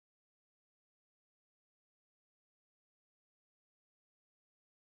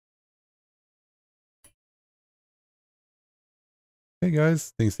Hey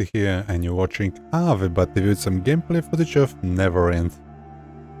guys, DinXy here, and you're watching but reviewed some gameplay footage of Neverinth,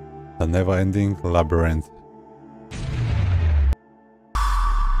 the never-ending labyrinth.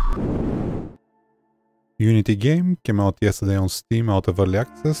 Unity game came out yesterday on Steam out of early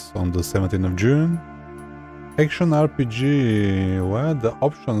access on the 17th of June. Action RPG, well, the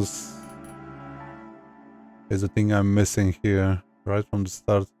options is the thing I'm missing here right from the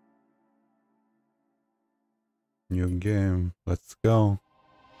start. New game, let's go.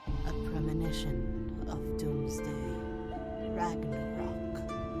 A premonition of doomsday, Ragnarok.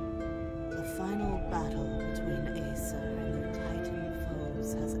 The final battle between Acer and their titan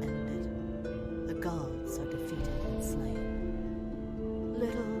foes has ended. The gods are defeated and slain.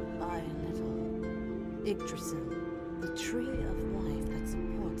 Little by little, Yggdrasil, the tree of life that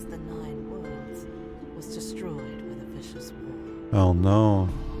supports the 9 worlds, was destroyed by the vicious war. Oh no.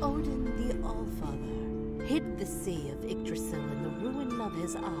 Odin the Allfather hid the sea of Yggdrasil in the ruin of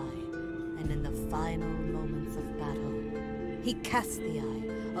his eye, and in the final moments of battle, he cast the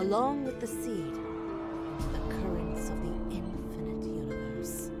eye, along with the seed, into the currents of the infinite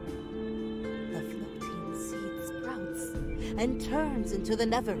universe. The floating seed sprouts and turns into the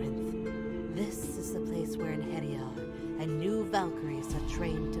Neverinth. This is the place where Inheriar and new Valkyries are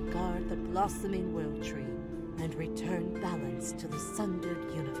trained to guard the blossoming world tree and return balance to the sundered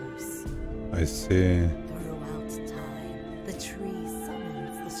universe. I see. Throughout time, the tree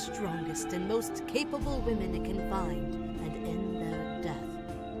summons the strongest and most capable women it can find, and in their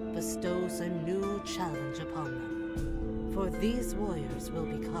death, bestows a new challenge upon them. For these warriors will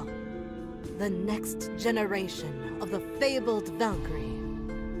become the next generation of the fabled Valkyrie.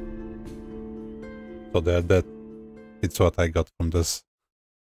 So they're dead. It's what I got from this.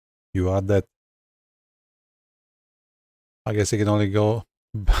 You are dead. I guess you can only go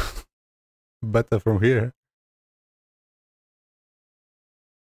better from here.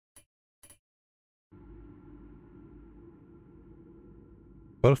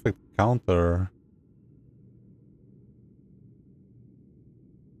 Perfect counter.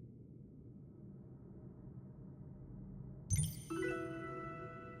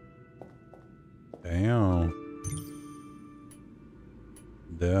 Damn.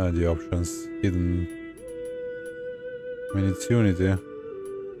 There are the options hidden. I mean, it's Unity.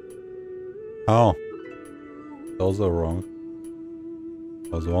 Oh. Those are wrong.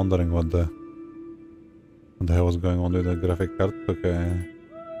 I was wondering what the hell was going on with the graphic card. Okay.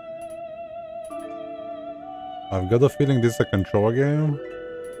 I've got a feeling this is a control game.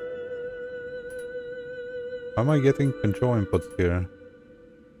 How am I getting control inputs here?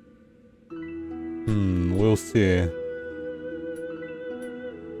 We'll see.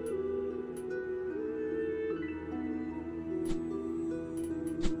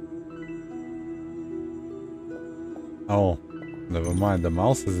 Oh, never mind, the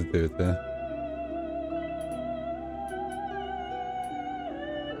mouse sensitivity.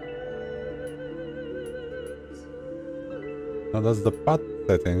 Now that's the pad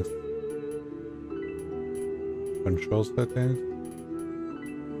settings. Control settings.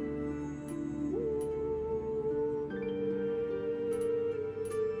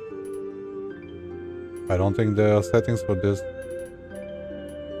 I don't think there are settings for this.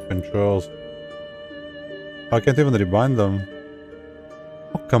 Controls. I can't even rebind them.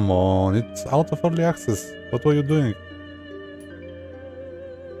 Oh, come on, it's out of early access. What were you doing?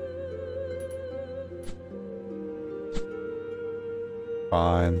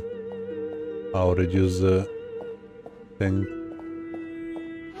 Fine. I'll reduce the thing.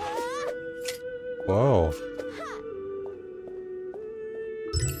 Whoa.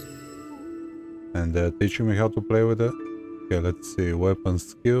 And they're teaching me how to play with it. Okay, let's see. Weapon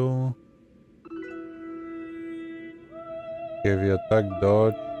skill. Heavy attack,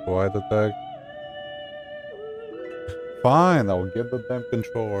 dodge, wide attack. Fine, I'll get the damn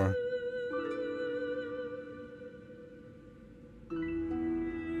controller.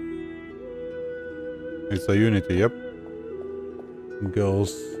 It's a Unity, yep.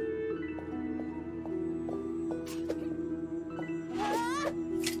 Goes.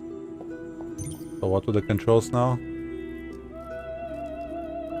 So what are the controls now?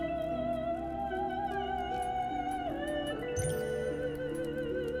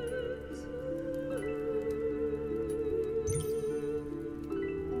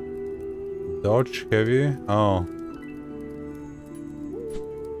 Dodge, heavy. Oh.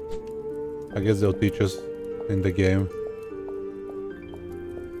 I guess they'll teach us in the game.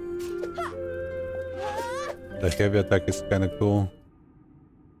 The heavy attack is kinda cool.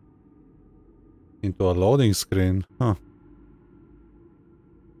 Into a loading screen, huh?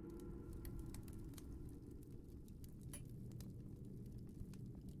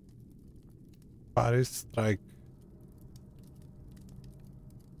 Paris strike.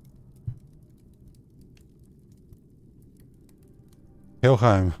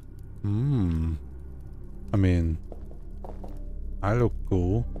 Helheim. I mean, I look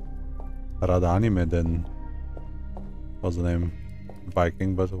cool. Rather anime than what's the name?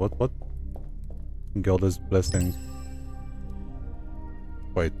 Viking, but what? God's blessing.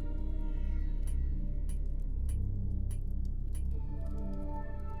 Wait.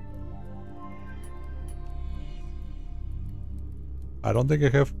 I don't think I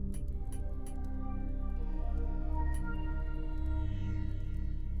have.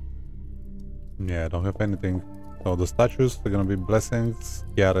 Yeah, I don't have anything. So the statues are gonna be blessings.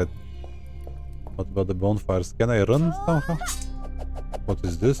 Garret. What about the bonfires? Can I run somehow? What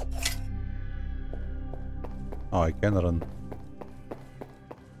is this? Oh, I can run.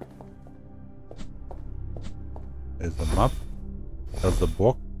 There's a map. There's the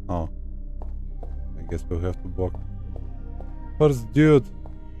block. Oh. I guess we'll have to block. First dude.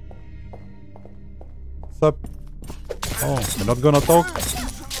 What's up? Oh, you're not gonna talk?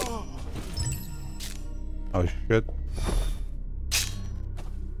 Oh shit.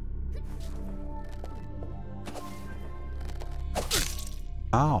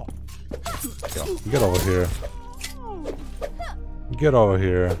 Ow. Yo, get over here. Get over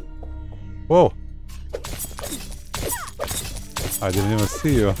here. Whoa. I didn't even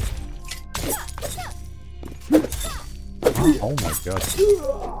see you. Oh my god.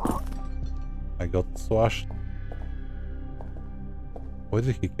 I got swashed. Where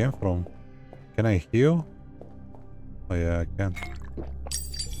did he came from? Can I heal? Oh yeah, I can.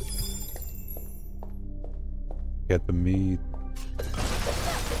 Get the meat.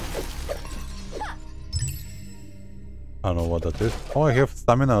 I don't know what that is. Oh, I have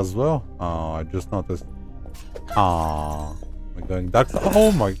stamina as well. Oh, I just noticed. Ah, I'm going dark.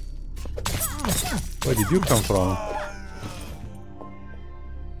 Oh my! Where did you come from?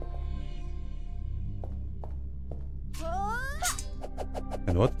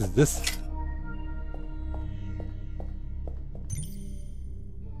 And what is this?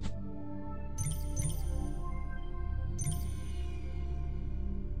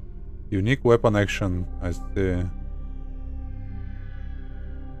 Unique weapon action. I see.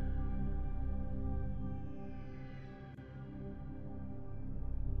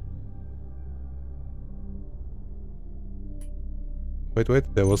 Wait,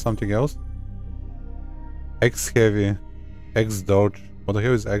 there was something else? X heavy. X dodge. What the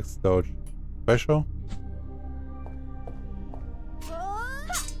hell is X dodge? Special?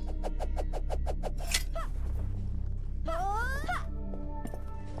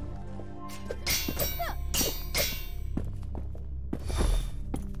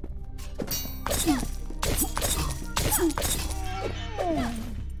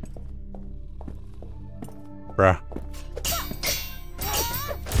 Bruh.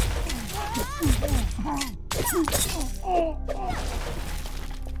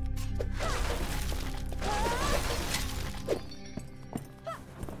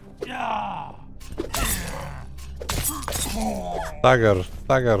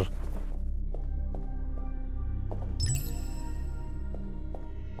 Stagger.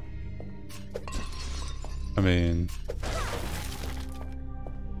 I mean...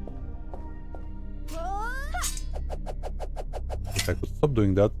 if I could stop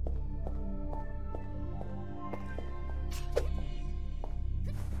doing that.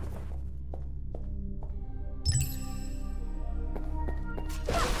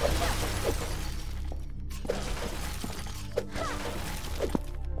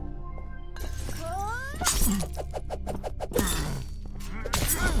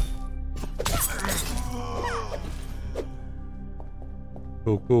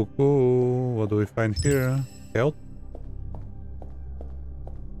 Cool. What do we find here? Health?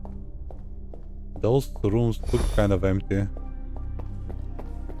 Those rooms look kind of empty.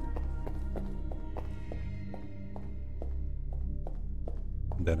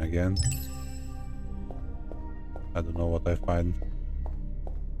 Then again, I don't know what I find.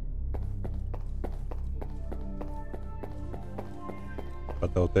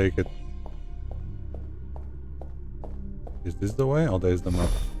 But I'll take it. Is this the way? Oh, there is the map.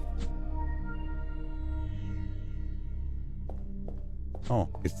 Oh,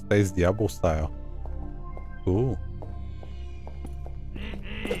 it stays Diablo style. Cool.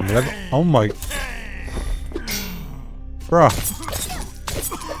 Oh my... Bruh.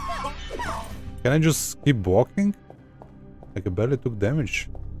 Can I just keep walking? Like I barely took damage.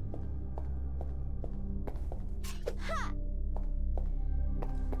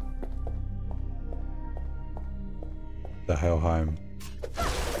 The Helheim.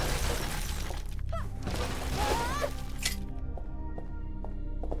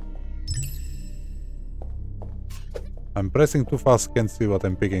 I'm pressing too fast, can't see what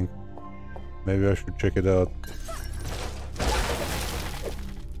I'm picking. Maybe I should check it out.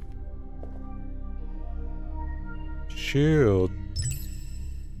 Shield.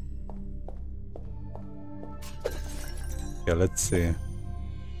 Yeah, let's see.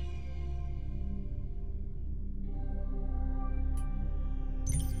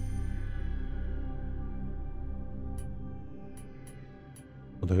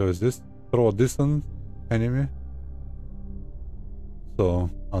 What the hell is this? Throw a distant enemy? So,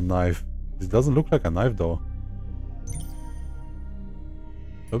 a knife. This doesn't look like a knife though.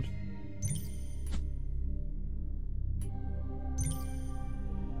 Oops.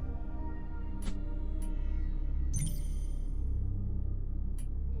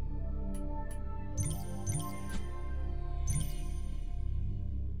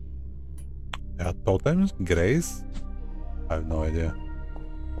 Yeah, totems? Grace? I have no idea.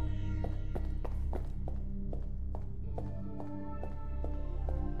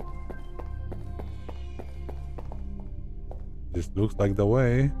 This looks like the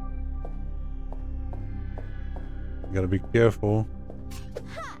way. Gotta be careful.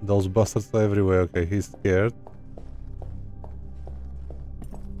 Those bastards are everywhere. Okay, he's scared.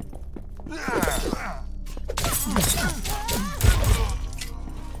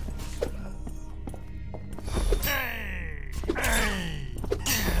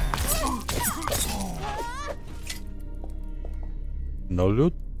 No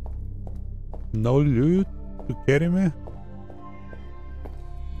loot? No loot to carry me?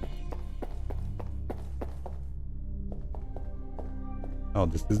 Oh,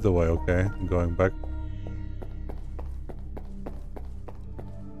 this is the way, okay. Going back.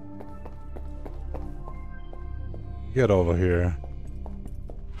 Get over here.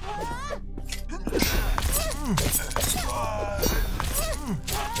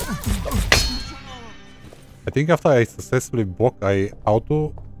 I think after I successfully block, I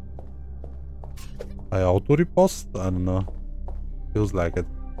auto riposte? I don't know. Feels like it.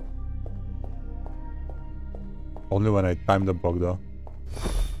 Only when I time the block though.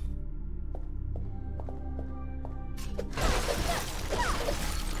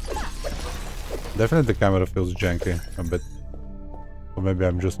 Definitely the camera feels janky a bit. Or maybe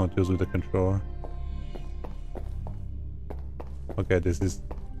I'm just not used with the controller. Okay, this is...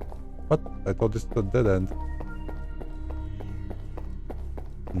 What? I thought this was a dead end.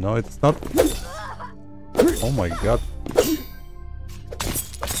 No, it's not. Oh my god.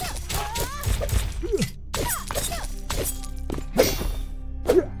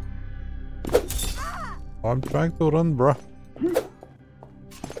 I'm trying to run, bruh.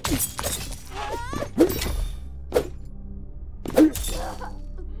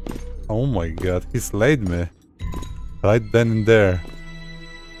 Oh my god, he slayed me. Right then and there.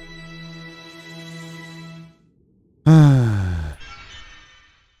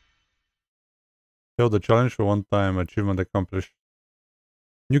 Fail the challenge for one time, achievement accomplished.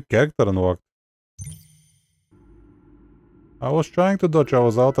 New character unlocked. I was trying to dodge, I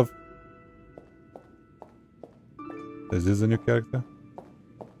was out of... Is this a new character?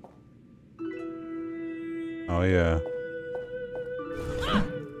 Oh yeah.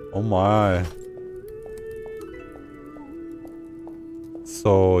 Oh my.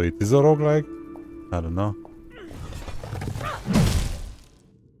 So it is a roguelike? I don't know.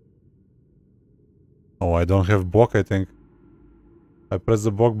 Oh, I don't have block, I think. I press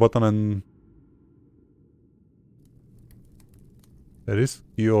the block button and... Risk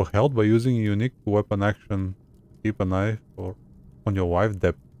your health by using a unique weapon action. Keep a knife or on your wife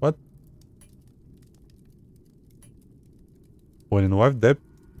depth. What? When in wife depth,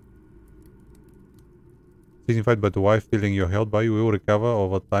 signified by the wife feeling your health by, you will recover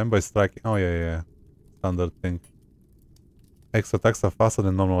over time by striking. Oh yeah. Standard thing. X attacks are faster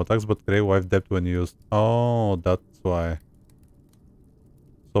than normal attacks, but create wife depth when used. Oh, that's why.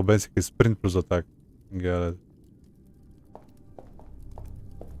 So basically sprint plus attack. Got it.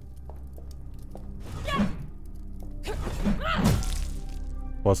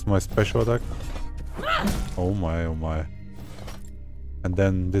 What's my special attack? Oh my, oh my. And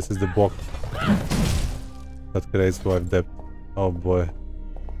then this is the block that creates wife depth. Oh boy.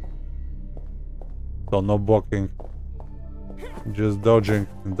 So no blocking. Just dodging.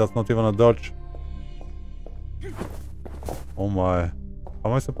 And that's not even a dodge. Oh my. How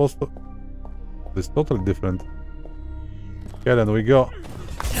am I supposed to... This is totally different. Okay, then we go.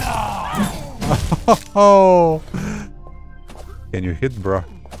 Oh! Can you hit, bro?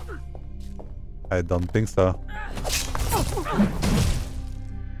 I don't think so.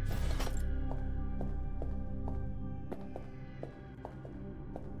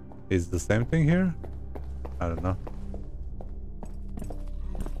 Is the same thing here? I don't know.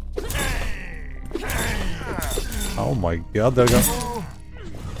 Oh my god, they're gonna...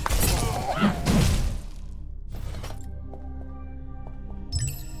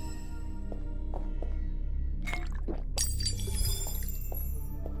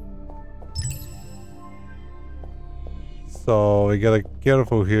 So we gotta be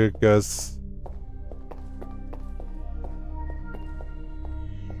careful here, cause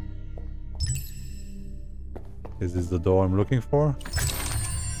is this the door I'm looking for?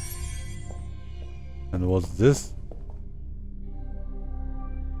 And what's this?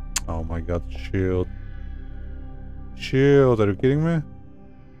 Oh my god, shield. Shield, are you kidding me?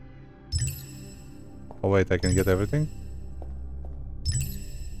 Oh wait, I can get everything?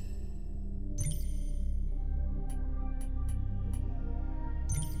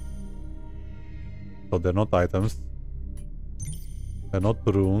 So they're not items. They're not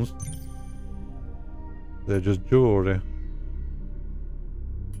runes. They're just jewelry.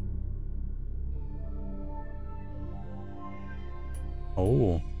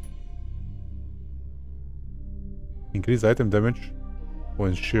 Oh. Increase item damage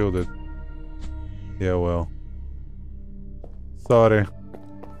when shielded. Yeah, well. Sorry.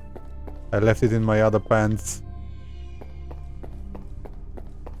 I left it in my other pants.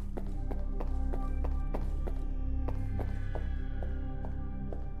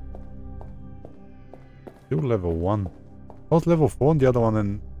 Still level 1. I was level 4 on the other one,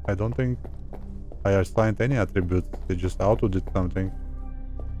 and I don't think I assigned any attributes. They just auto did something.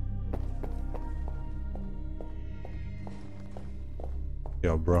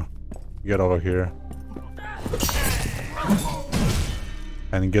 Yo, bro. Get over here.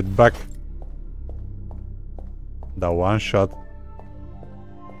 And get back. That one shot.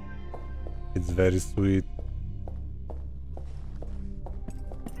 It's very sweet.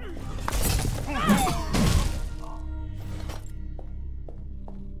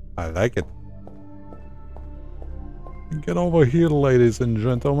 I like it. Get over here, ladies and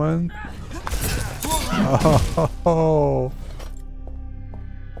gentlemen. Oh.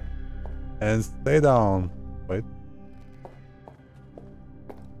 And stay down. Wait.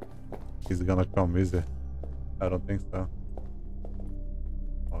 He's gonna come, is he? I don't think so.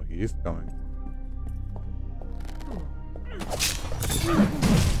 Oh, he is coming.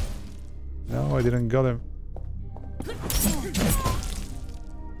 No, I didn't got him.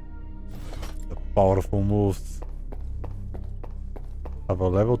 The powerful moves. I have a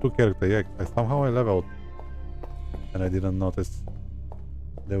level 2 character, yeah. Somehow I leveled. And I didn't notice.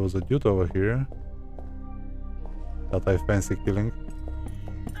 There was a dude over here that I fancy killing.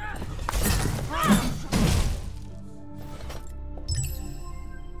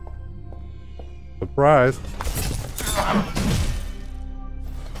 Surprise!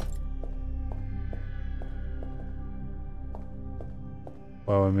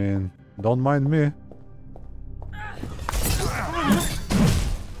 Well, I mean, don't mind me.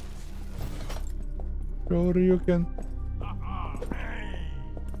 Sure you can.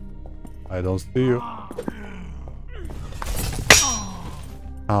 I don't see you.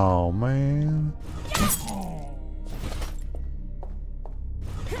 Oh man.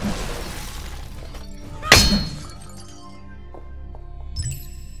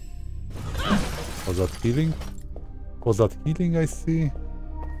 Was that healing? Was that healing I see?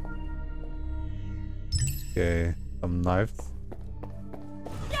 Okay, some knives.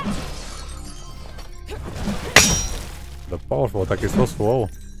 The powerful attack is so slow.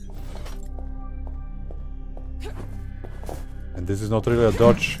 And this is not really a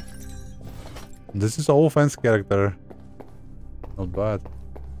dodge. This is an offense character. Not bad.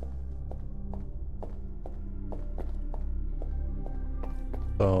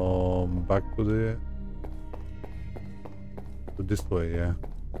 So back to this way, yeah.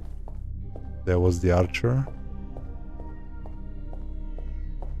 There was the archer.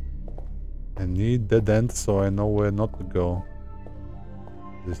 I need dead end so I know where not to go.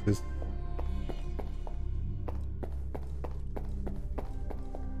 This is...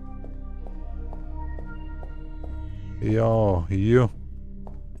 Yo, you.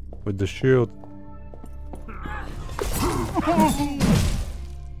 With the shield.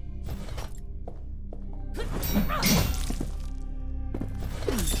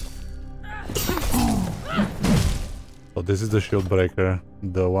 So this is the shield breaker.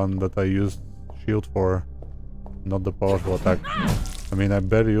 The one that I used shield for. Not the powerful attack. I mean, I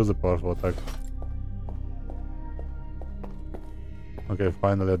barely use the powerful attack. Okay,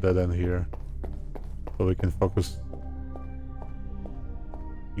 finally a dead end here. So we can focus.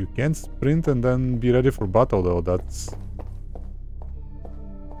 You can sprint and then be ready for battle though, that's...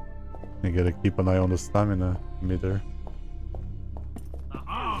 You gotta keep an eye on the stamina meter.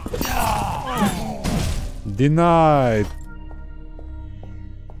 Denied.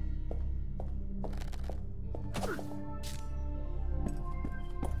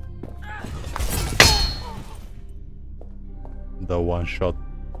 The one shot.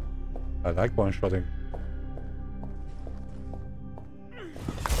 I like one shotting.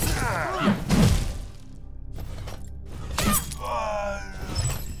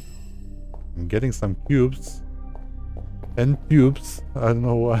 I'm getting some cubes and tubes. I don't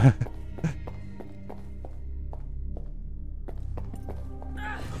know why.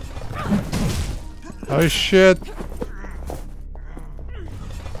 Oh shit!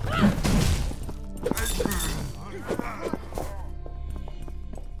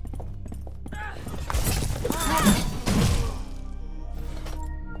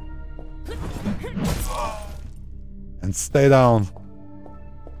 And stay down.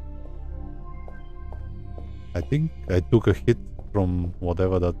 I think I took a hit from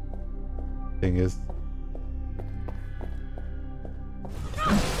whatever that thing is.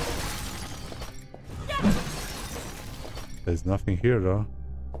 There's nothing here though.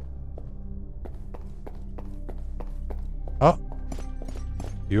 Ah!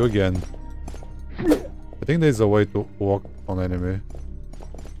 You again. I think there's a way to walk on enemy.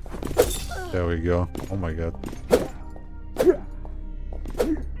 There we go. Oh my god.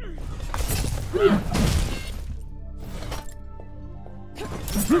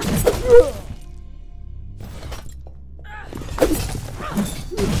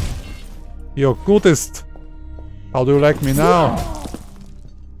 Yo, cultist! How do you like me now?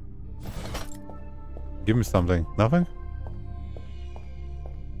 Give me something. Nothing?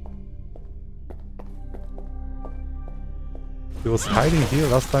 He was hiding here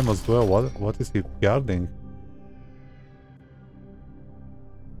last time as well. What is he guarding?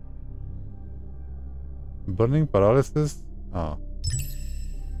 Burning paralysis? Oh.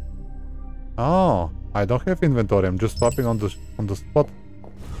 Oh, I don't have inventory. I'm just swapping on the spot.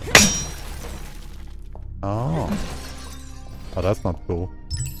 Oh. Oh, that's not cool.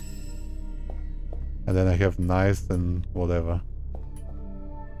 And then I have nice and whatever.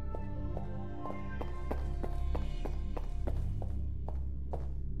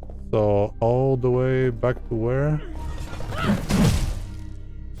 So, all the way back to where?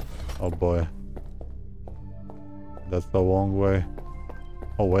 Oh boy. That's the long way.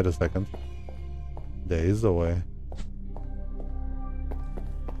 Oh, wait a second. There is a way.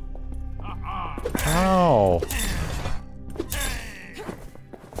 Ow!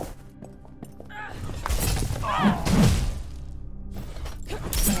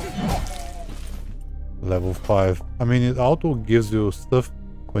 Level 5. I mean, it auto gives you stuff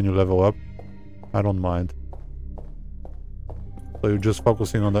when you level up. I don't mind. So you're just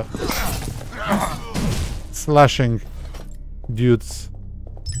focusing on the slashing dudes.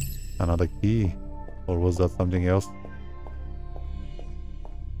 Another key. Or was that something else?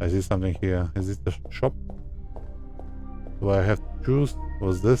 I see something here. Is this the shop? Do I have to choose?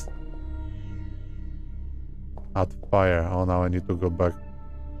 What's this? Add fire. Oh, now I need to go back.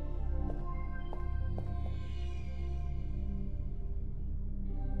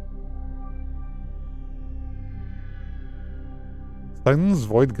 Titan's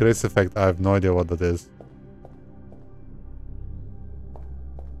Void Grace Effect. I have no idea what that is.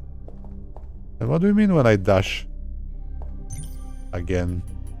 And what do you mean when I dash? Again.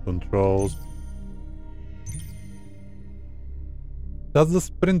 Controls. That's the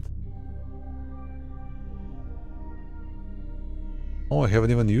sprint. Oh, I haven't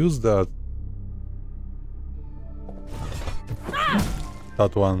even used that.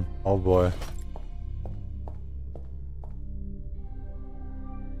 That one. Oh boy.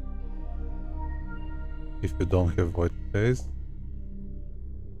 If you don't have void phase,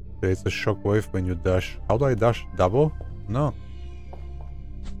 creates a shockwave when you dash. How do I dash? Double? No.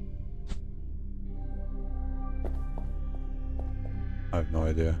 I have no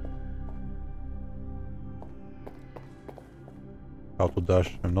idea. How to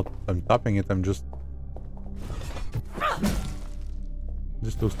dash? I'm tapping it, I'm just...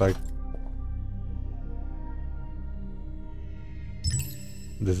 This looks like...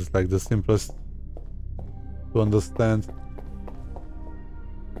 This is like the simplest to understand.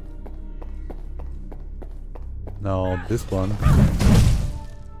 Now this one.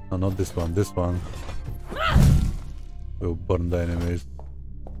 No, not this one, this one. Will burn the enemies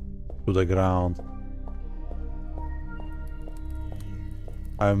to the ground.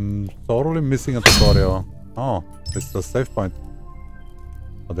 I'm totally missing a tutorial. Oh, it's a save point.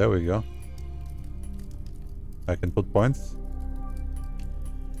 Oh, there we go. I can put points.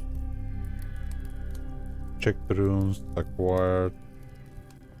 Check the rooms, acquired.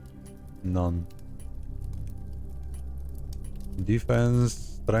 None.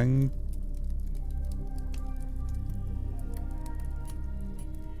 Defense, strength.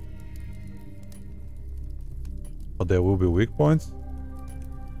 But there will be weak points.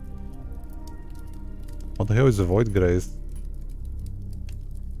 What the hell is a Void Grace?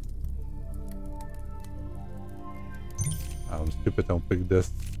 I'm stupid, I'll pick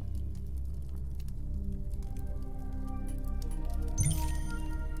this.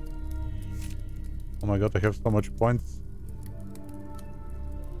 Oh my god, I have so much points.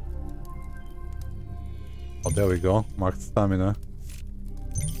 Oh, there we go. Max stamina.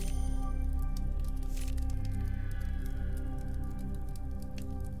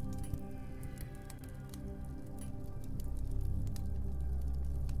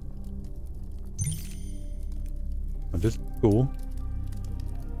 Oh, this is cool.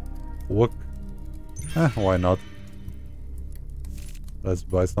 Work. Why not? Let's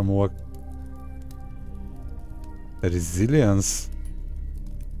buy some work. Resilience.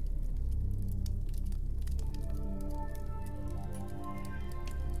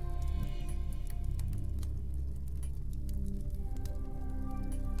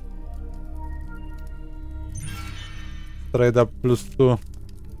 Straight up +2.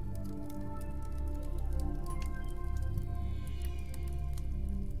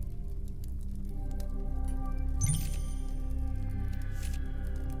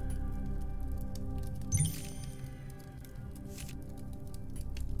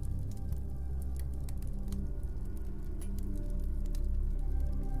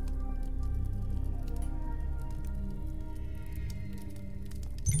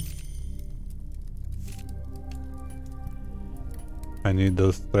 I need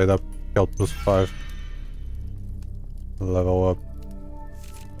the straight up health +5. Level up.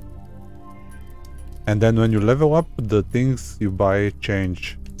 And then when you level up, the things you buy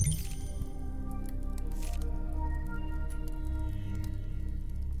change.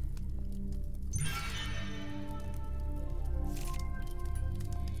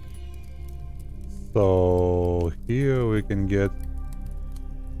 So here we can get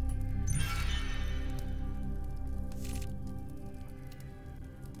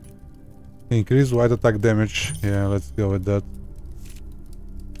increase wide attack damage. Yeah, let's go with that.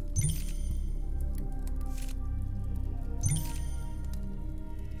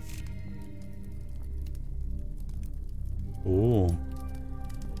 Ooh.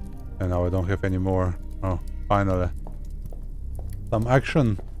 And now I don't have any more. Oh, finally. Some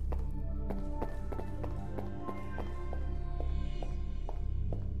action.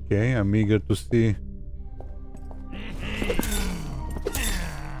 Okay, I'm eager to see.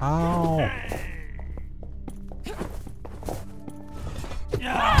 Ow!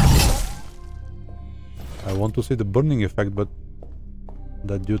 I want to see the burning effect, but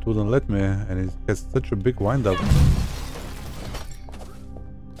that dude wouldn't let me, and it has such a big wind-up.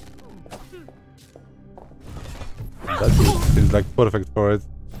 That dude is like perfect for it.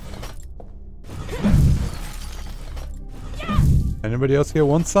 Anybody else here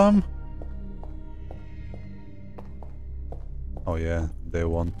want some? Oh yeah, they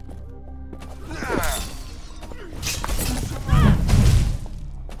want.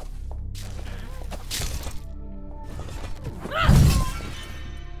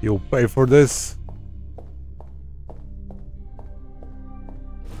 You'll pay for this.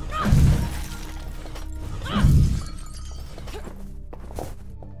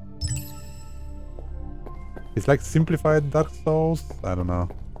 It's like simplified Dark Souls. I don't know.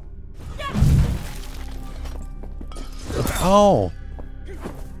 Oh!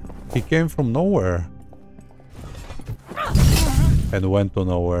 He came from nowhere. And went to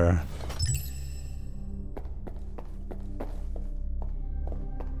nowhere.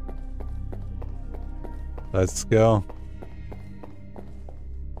 Let's go.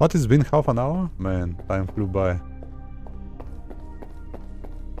 What, it's been half an hour? Man, time flew by.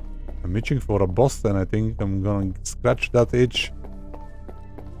 I'm itching for a boss and I think I'm gonna scratch that itch.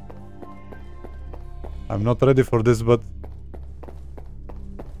 I'm not ready for this, but...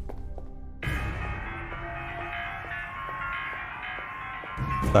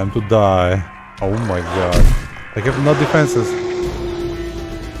 time to die. Oh my god. I have no defenses.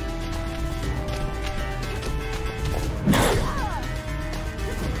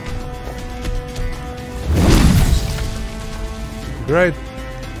 Great.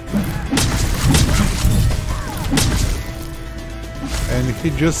 And he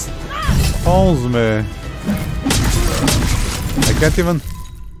just owns me. I can't even...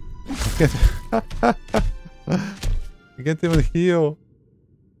 I can't even heal.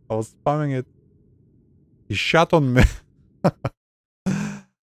 I was spamming it. He shot on me.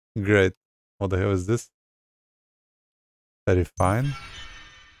 Great. What the hell is this? Very fine.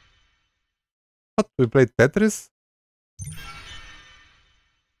 What? We played Tetris?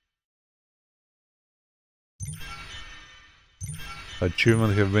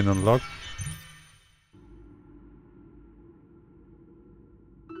 Achievement have been unlocked.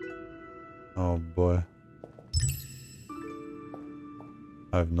 Oh boy.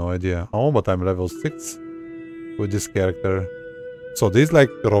 I have no idea. Oh, but I'm level 6 with this character. So this like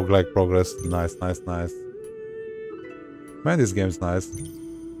roguelike progress. Nice, nice, nice. Man, this game's nice.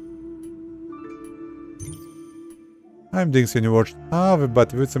 I'm DinXy and you watched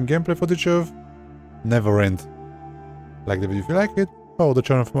but with some gameplay footage of Neverinth. Like the video if you like it, follow the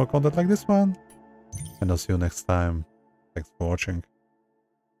channel for more content like this one. And I'll see you next time. Thanks for watching.